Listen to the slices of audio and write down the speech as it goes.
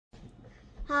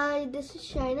Hi, this is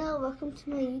Shyna. Welcome to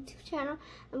my YouTube channel.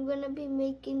 I'm going to be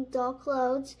making doll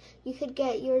clothes. You could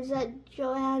get yours at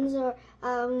Joann's or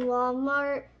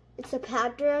Walmart. It's a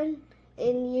pattern,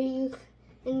 and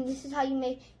this is how you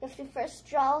make. You have to first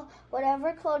draw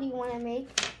whatever clothes you want to make.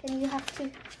 Then you have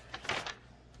to.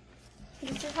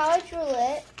 This is how I drew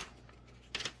it.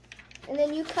 And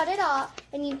then you cut it off,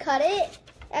 and you cut it,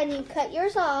 and you cut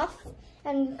yours off,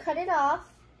 and you cut it off,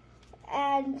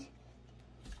 and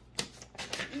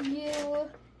you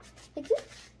like this,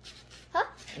 huh?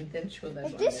 And then show that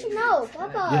like this, no,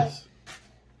 Papa. Yes.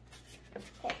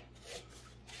 Okay.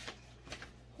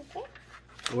 Okay.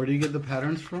 Where do you get the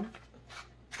patterns from?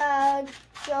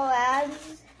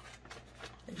 Joann's.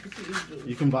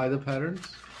 You can buy the patterns?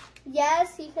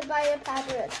 Yes, you can buy a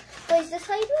pattern. Wait, is this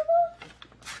how you do it?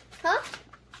 Huh?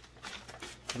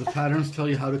 The patterns tell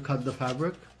you how to cut the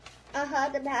fabric?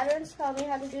 The patterns tell me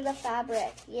how to do the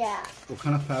fabric. Yeah. What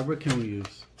kind of fabric can we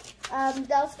use?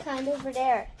 Those kind over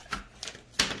there.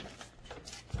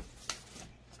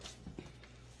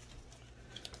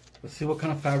 Let's see what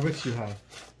kind of fabrics you have.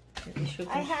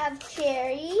 I have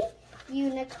cherry,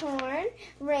 unicorn,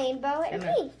 rainbow, and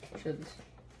pink.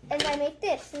 And I make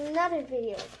this in another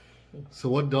video. So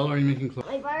what doll are you making clothes?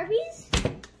 My Barbies?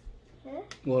 Huh?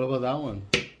 What about that one?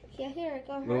 Yeah, here, I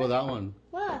got her. What about that one?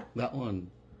 What? That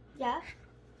one. Yeah.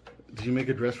 Did you make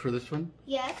a dress for this one?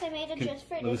 Yes, I made a dress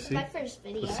for this in my first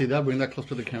video. Let's see that. Bring that close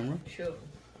to the camera. Sure.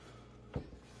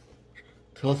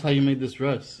 Tell us how you made this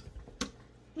dress.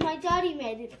 My daddy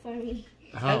made it for me.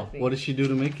 How? What did she do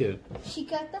to make it? She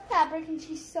got the fabric and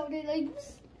she sewed it like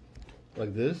this.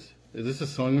 Like this? Is this a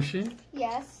sewing machine?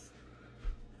 Yes.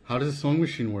 How does a sewing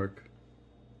machine work?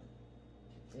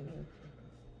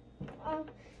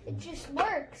 It just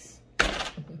works.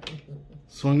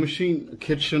 Sewing machine,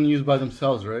 kids shouldn't use by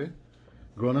themselves, right?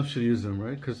 Grown-ups should use them,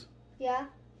 right? Yeah.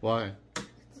 Why?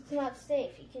 It's not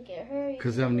safe. You can get hurt.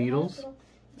 Because they have needles?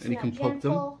 And you can poke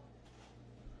them?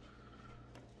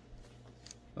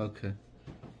 Okay.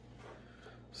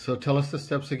 So tell us the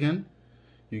steps again.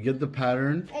 You get the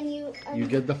pattern. And you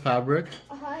get the fabric.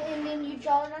 And then you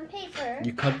draw it on paper.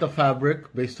 You cut the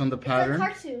fabric based on the pattern. It's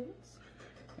like cartoons.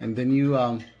 And then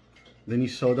you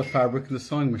sew the fabric in the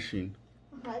sewing machine.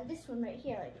 This one right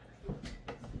here. Like.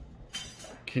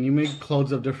 Can you make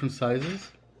clothes of different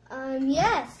sizes?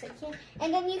 Yes, I can.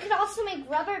 And then you can also make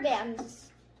rubber bands.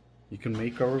 You can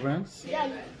make rubber bands? Yeah.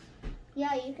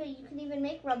 Yeah, you can even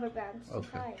make rubber bands.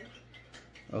 Okay.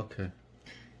 Okay.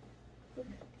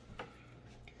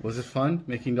 Was it fun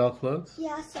making doll clothes?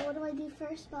 Yeah, so what do I do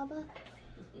first, Baba?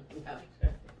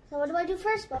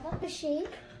 Machine.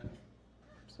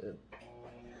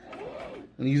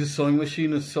 And use a sewing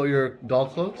machine to sew your doll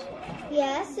clothes?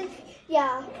 Yes,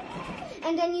 yeah.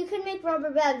 And then you can make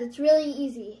rubber bands. It's really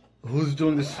easy. Who's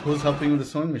doing this? Who's helping you with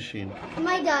the sewing machine?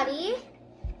 My daddy.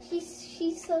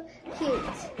 She's so cute.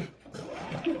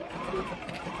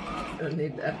 Don't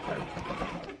need that part.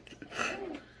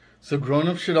 So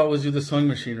grown-ups should always use the sewing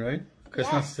machine, right? Because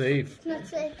Yes. It's not safe. It's not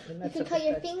safe. You can cut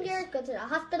your finger, go to the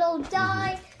hospital,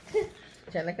 die.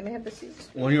 Shyna, can I have the seats?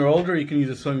 When you're older, you can use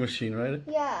a sewing machine, right?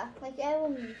 Yeah, like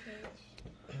everyone.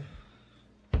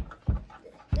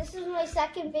 This is my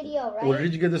second video, right? Where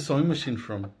did you get the sewing machine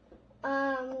from?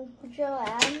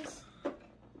 Joann's. You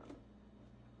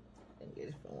can get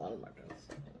it from Walmart.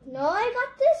 No, I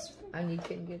got this. And you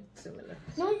can get similar.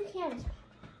 No, you can't.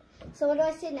 So what do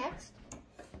I say next?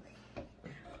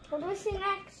 What do I say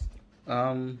next?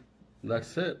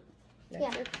 That's it.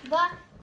 Yeah, but